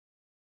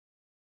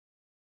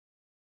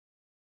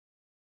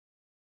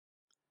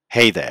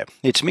Hey there,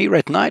 it's me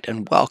Red Knight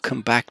and welcome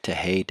back to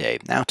Heyday.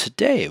 Now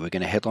today we're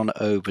going to head on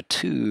over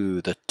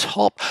to the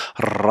top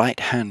right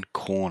hand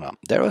corner.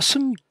 There are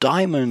some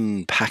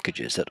diamond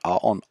packages that are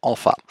on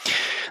offer.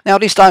 Now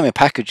these diamond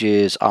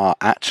packages are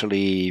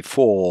actually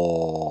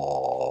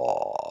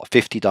for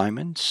 50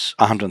 diamonds,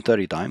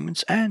 130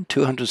 diamonds and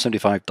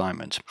 275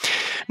 diamonds.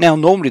 Now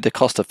normally the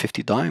cost of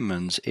 50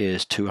 diamonds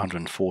is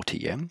 240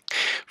 yen,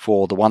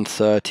 for the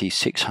 130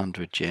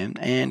 600 yen,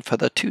 and for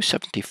the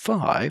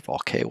 275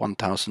 okay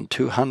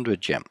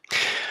 1200 yen.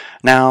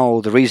 Now,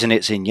 the reason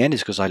it's in yen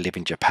is because I live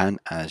in Japan,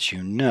 as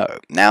you know.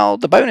 Now,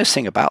 the bonus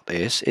thing about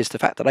this is the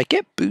fact that I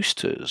get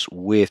boosters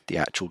with the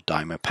actual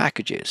diamond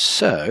packages.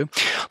 So,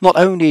 not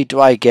only do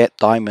I get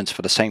diamonds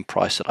for the same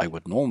price that I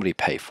would normally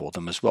pay for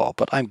them as well,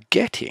 but I'm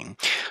getting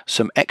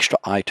some extra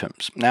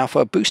items. Now,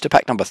 for booster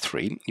pack number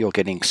 3, you're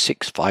getting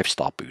 6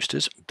 5-star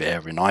boosters.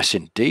 Very nice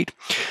indeed.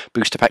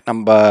 Booster pack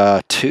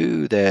number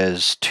 2,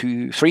 there's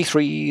 3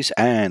 3s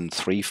and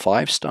 3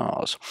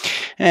 5-stars.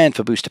 And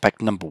for booster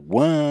pack number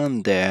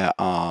 1, there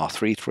are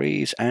 3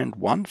 3s and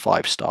 1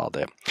 5-star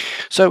there.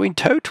 So in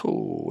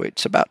total,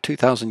 it's about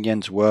 2,000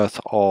 yen's worth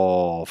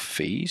of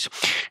fees.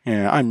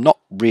 I'm not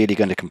really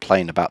going to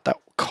complain about that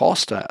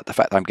cost. The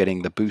fact that I'm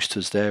getting the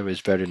boosters there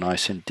is very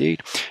nice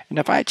indeed. And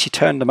if I actually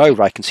turn them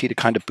over, I can see the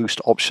kind of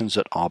booster options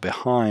that are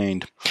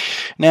behind.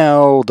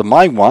 Now, the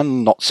mine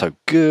one, not so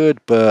good,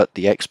 but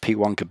the XP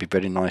one could be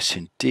very nice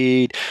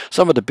indeed.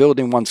 Some of the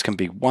building ones can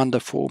be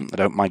wonderful. I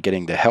don't mind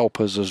getting the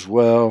helpers as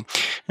well.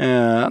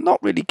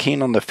 Not really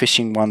keen on the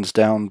fishing ones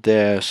down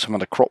there. Some of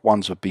the crop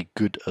ones would be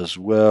good as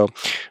well.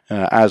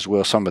 As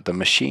well, some of the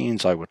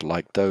machines, I would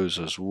like those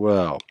as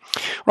well.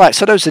 Right,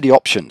 so those are the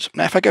options.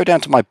 Now, if I go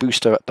down to my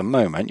booster at the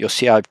moment, you'll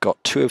see I've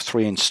got 2 of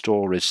 3 in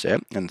storage there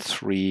and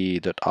 3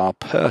 that are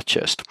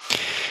purchased.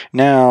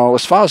 Now,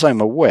 as far as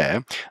I'm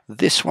aware,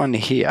 this one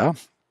here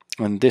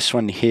and this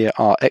one here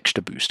are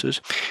extra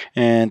boosters,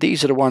 and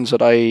these are the ones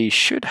that I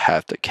should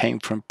have that came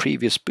from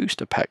previous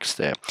booster packs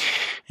there.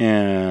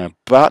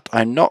 But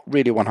I'm not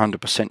really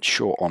 100%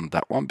 sure on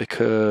that one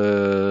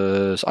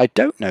because I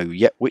don't know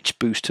yet which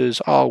boosters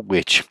are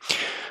which.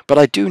 But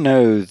I do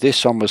know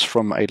this one was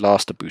from a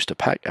last booster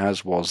pack,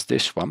 as was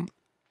this one.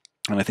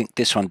 And I think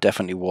this one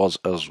definitely was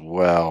as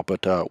well,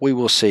 but we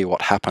will see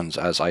what happens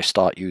as I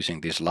start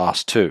using these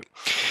last 2.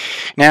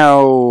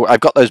 Now,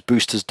 I've got those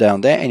boosters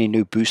down there. Any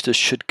new boosters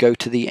should go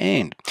to the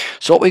end.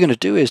 So what we're going to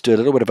do is do a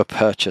little bit of a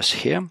purchase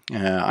here.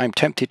 I'm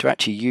tempted to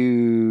actually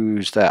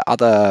use the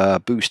other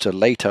booster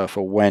later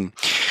for when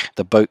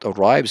the boat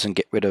arrives and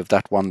get rid of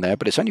that one there,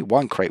 but it's only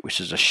 1 crate,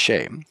 which is a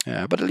shame,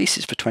 but at least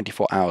it's for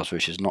 24 hours,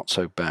 which is not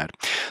so bad.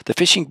 The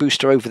fishing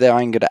booster over there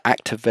I'm going to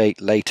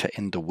activate later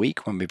in the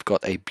week when we've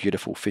got a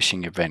beautiful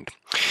fishing event.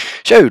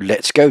 So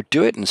let's go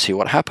do it and see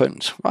what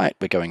happens. Right,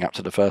 we're going up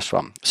to the first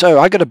one. So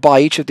I'm going to buy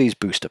each of these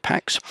booster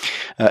packs.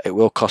 It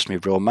will cost me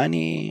real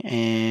money,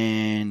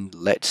 and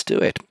let's do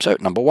it. So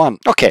number 1.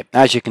 Okay,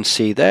 as you can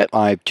see there,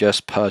 I've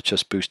just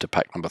purchased booster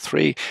pack number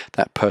 3.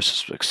 That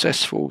purchase was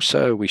successful,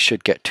 so we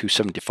should get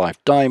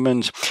 275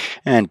 diamonds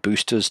and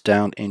boosters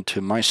down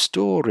into my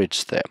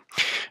storage there.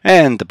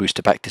 And the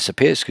booster pack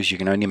disappears because you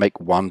can only make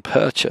 1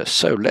 purchase.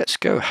 So let's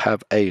go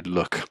have a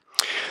look.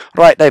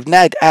 Right, they've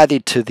now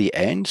added to the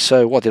end.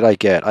 So what did I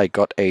get? I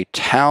got a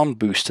town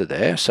booster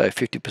there, so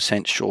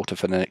 50% shorter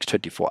for the next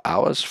 24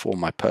 hours for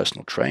my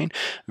personal train.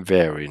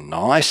 Very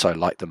nice. I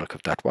like the look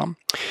of that one.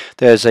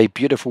 There's a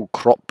beautiful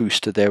crop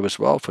booster there as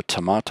well for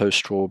tomatoes,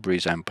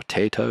 strawberries and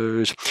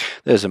potatoes.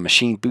 There's a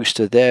machine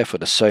booster there for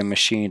the sewing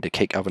machine, the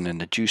cake oven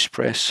and the juice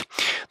press.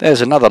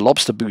 There's another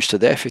lobster booster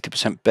there,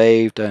 50%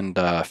 bathed and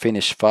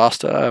finished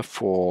faster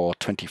for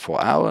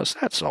 24 hours.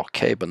 That's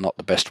okay, but not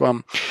the best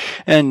one.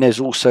 And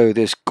there's also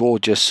this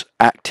gorgeous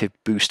active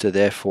booster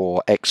there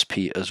for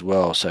XP as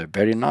well. So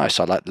very nice.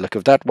 I like the look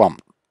of that one.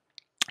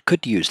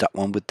 Could use that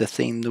one with the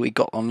theme that we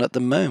got on at the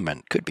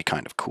moment. Could be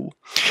kind of cool.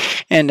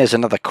 And there's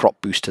another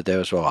crop booster there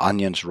as well.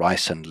 Onions,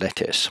 rice and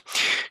lettuce.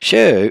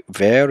 So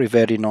very,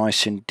 very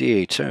nice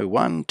indeed. So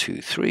 1,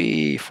 2,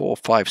 3, 4,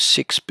 5,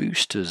 6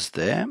 boosters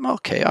there.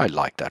 Okay, I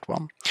like that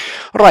one.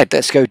 All right,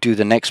 let's go do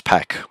the next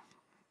pack.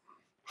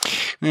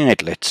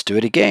 And let's do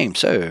it again.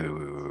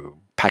 So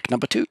pack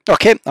number 2.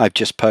 Okay, I've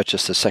just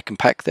purchased the second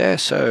pack there,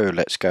 so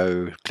let's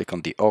go click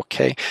on the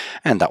OK,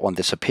 and that one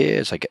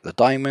disappears. I get the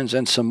diamonds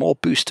and some more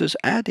boosters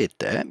added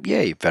there.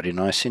 Yay, very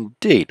nice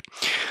indeed.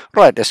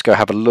 Right, let's go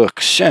have a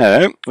look.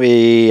 So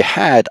we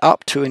had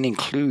up to and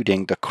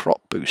including the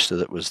crop booster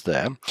that was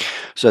there.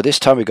 So this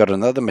time we got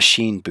another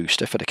machine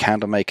booster for the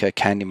candle maker,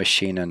 candy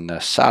machine and the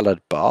salad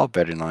bar.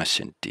 Very nice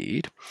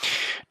indeed.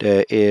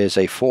 There is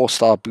a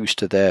 4-star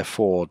booster there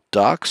for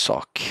ducks.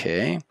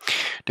 Okay.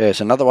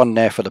 There's another one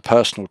there for the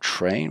personal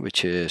train,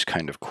 which is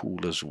kind of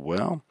cool as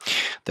well.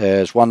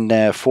 There's one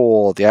there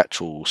for the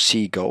actual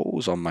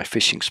seagulls on my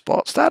fishing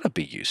spots. That'll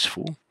be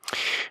useful.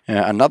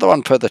 Another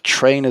one for the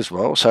train as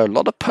well, so a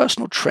lot of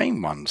personal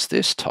train ones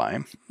this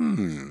time.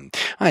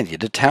 I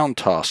need a town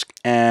task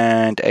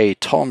and a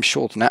Tom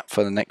short nap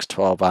for the next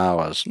 12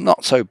 hours.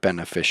 Not so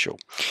beneficial.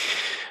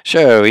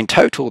 So in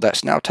total,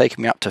 that's now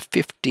taken me up to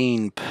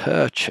 15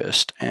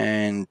 purchased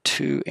and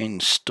 2 in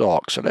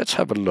stock. So let's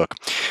have a look.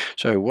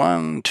 So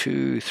 1,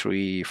 2,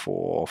 3,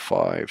 4,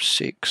 5,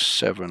 6,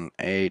 7,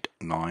 8,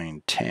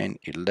 9, 10,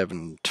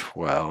 11,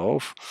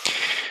 12.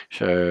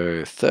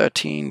 So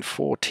 13,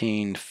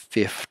 14,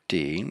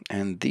 15,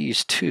 and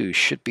these two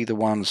should be the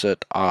ones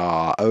that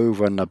are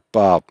over and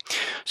above.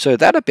 So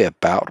that'll be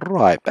about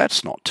right.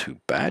 That's not too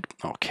bad.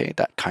 Okay,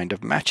 that kind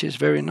of matches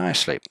very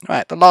nicely.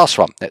 Right, the last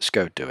one. Let's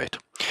go do it.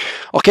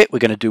 Okay, we're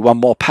going to do one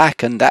more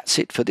pack and that's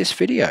it for this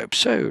video,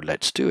 so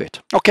let's do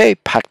it. Okay,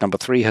 pack number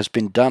 3 has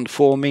been done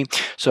for me,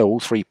 so all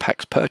 3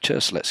 packs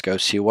purchased. Let's go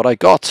see what I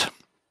got.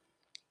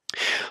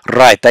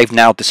 Right, they've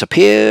now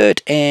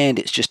disappeared and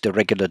it's just the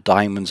regular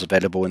diamonds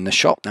available in the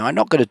shop. Now I'm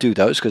not going to do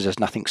those because there's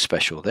nothing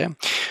special there,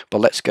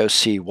 but let's go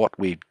see what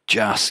we've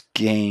just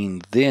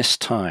gained this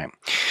time.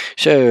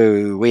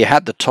 So we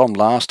had the Tom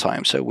last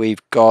time, so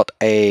we've got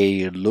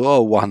a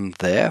lure one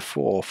there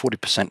for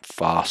 40%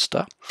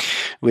 faster.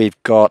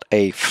 We've got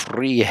a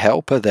free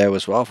helper there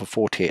as well for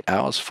 48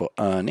 hours for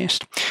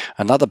Ernest.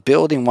 Another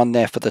building one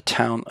there for the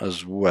town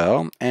as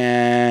well,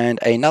 and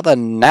another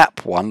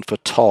nap one for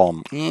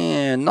Tom.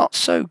 Yeah, not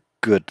so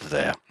good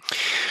there.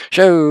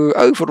 So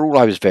overall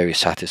I was very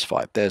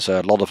satisfied. There's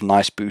a lot of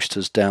nice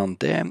boosters down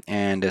there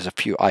and there's a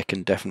few I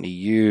can definitely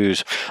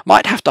use.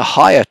 Might have to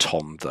hire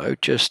Tom though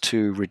just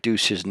to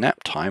reduce his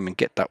nap time and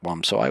get that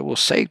one, so I will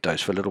save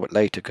those for a little bit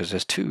later because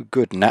there's 2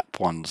 good nap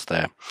ones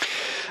there.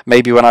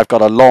 Maybe when I've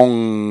got a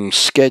long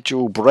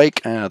schedule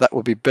break, that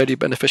would be very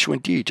beneficial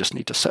indeed. Just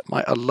need to set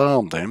my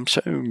alarm then,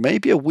 so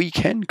maybe a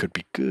weekend could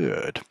be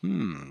good.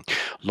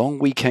 Long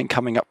weekend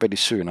coming up very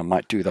soon, I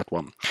might do that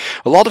one.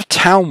 A lot of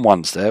town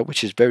ones there,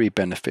 which is very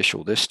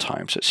beneficial this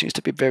time, so it seems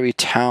to be very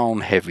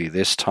town heavy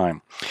this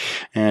time,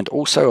 and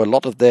also a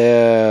lot of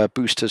their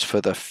boosters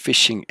for the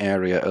fishing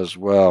area as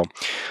well,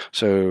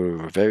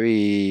 so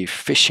very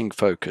fishing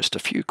focused. A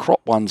few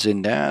crop ones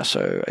in there,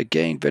 so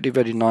again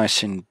very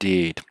nice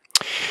indeed.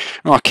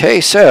 Okay,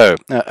 so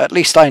at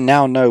least I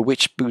now know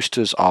which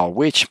boosters are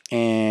which,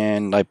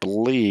 and I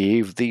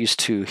believe these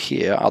 2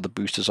 here are the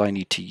boosters I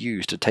need to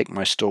use to take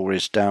my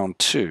storage down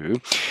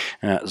to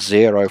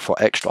 0 for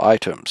extra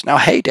items. Now,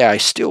 Heyday, I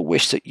still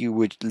wish that you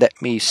would let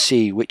me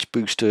see which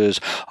boosters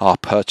are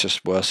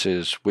purchased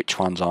versus which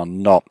ones are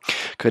not,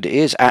 because it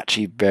is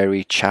actually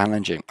very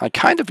challenging. I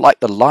kind of like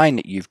the line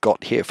that you've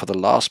got here for the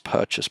last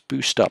purchase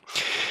booster.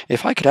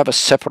 If I could have a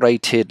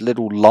separated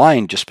little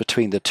line just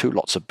between the 2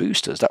 lots of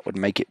boosters, that would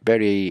make it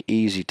very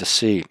easy to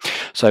see.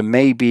 So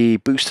maybe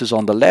boosters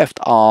on the left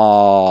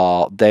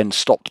are then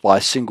stopped by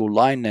a single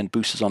line, then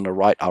boosters on the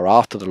right are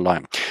after the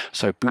line.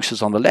 So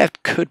boosters on the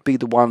left could be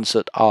the ones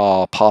that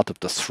are part of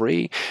the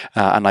 3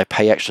 and I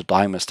pay extra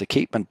diamonds to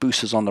keep, and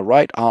boosters on the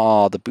right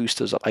are the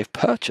boosters that I've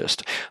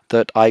purchased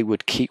that I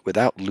would keep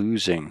without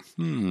losing.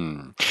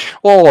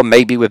 Or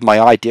maybe with my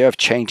idea of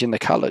changing the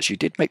colors, you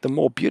did make them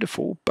more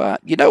beautiful,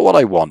 but you know what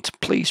I want?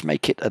 Please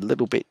make it a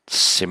little bit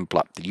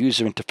simpler. The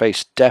user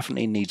interface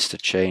definitely needs to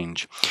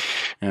change.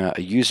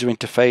 A user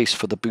interface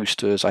for the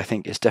boosters, I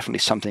think, is definitely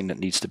something that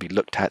needs to be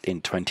looked at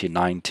in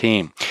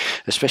 2019,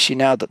 especially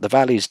now that the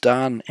valley's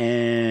done,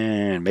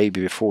 and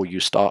maybe before you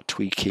start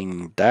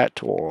tweaking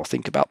that or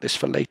think about this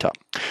for later.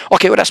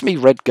 Okay, well, that's me,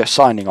 Redger,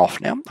 signing off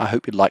now. I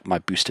hope you liked my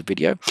booster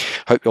video.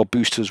 Hope your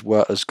boosters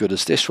were as good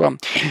as this one.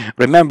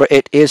 Remember,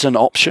 it is an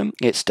option.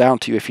 It's down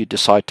to you if you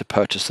decide to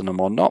purchase them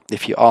or not.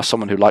 If you are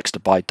someone who likes to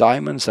buy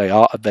diamonds, they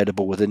are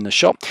available within the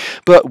shop,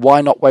 but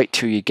why not wait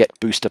till you get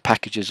booster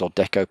packages or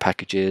deco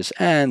packages,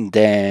 and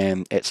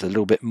then it's a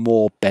little bit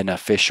more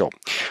beneficial.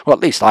 Well,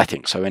 at least I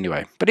think so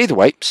anyway. But either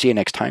way, see you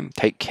next time.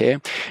 Take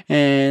care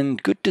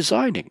and good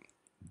designing.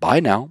 Bye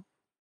now.